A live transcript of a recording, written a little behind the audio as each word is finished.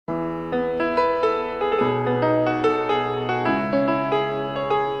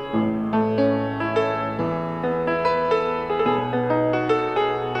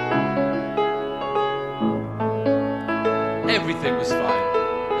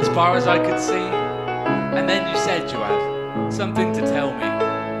far as I could see. And then you said you had something to tell me.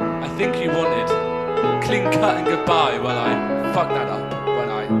 I think you wanted clean cut and goodbye. Well, I fucked that up when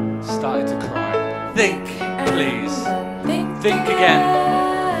I started to cry. Think, please. Think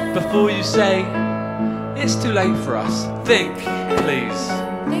again before you say it's too late for us. Think, please.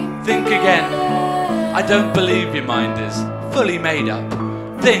 Think again. I don't believe your mind is fully made up.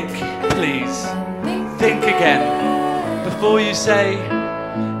 Think, please. Think again before you say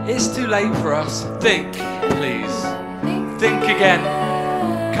it's too late for us. Think, please. Think again.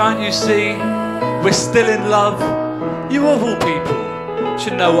 Can't you see we're still in love? You of all people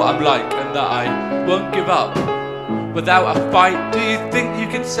should know what I'm like and that I won't give up without a fight. Do you think you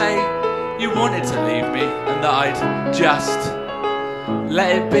can say you wanted to leave me and that I'd just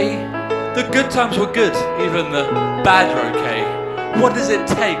let it be? The good times were good, even the bad were okay. What does it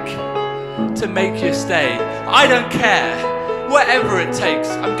take to make you stay? I don't care, whatever it takes,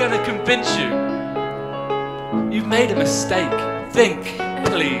 I'm gonna convince you. You've made a mistake. Think,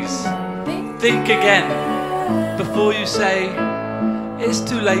 please. Think again before you say it's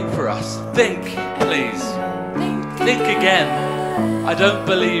too late for us. Think, please. Think again. I don't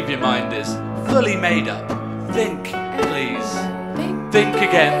believe your mind is fully made up. Think, please. Think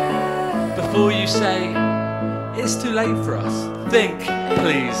again before you say it's too late for us. Think,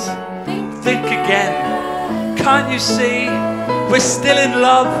 please. Think again. Can't you see we're still in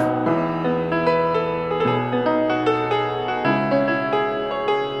love?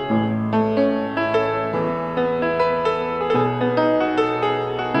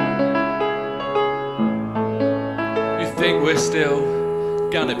 You think we're still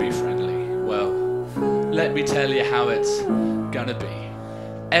gonna be friendly? Well, let me tell you how it's gonna be.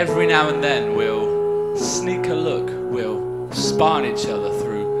 Every now and then we'll sneak a look, we'll spy on each other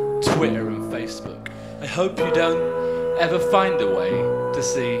through Twitter and Facebook. I hope you don't ever find a way to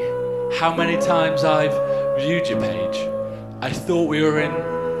see how many times I've viewed your page. I thought we were in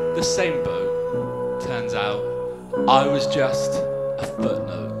the same boat. Turns out I was just a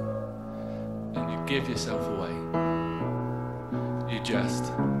footnote. And you give yourself away. You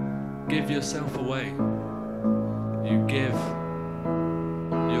just give yourself away. You give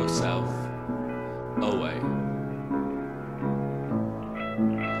yourself away.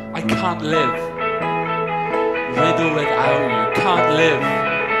 I can't live with or without you. Can't live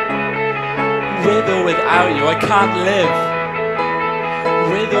with or without you. I can't live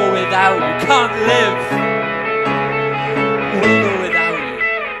with or without you. Can't live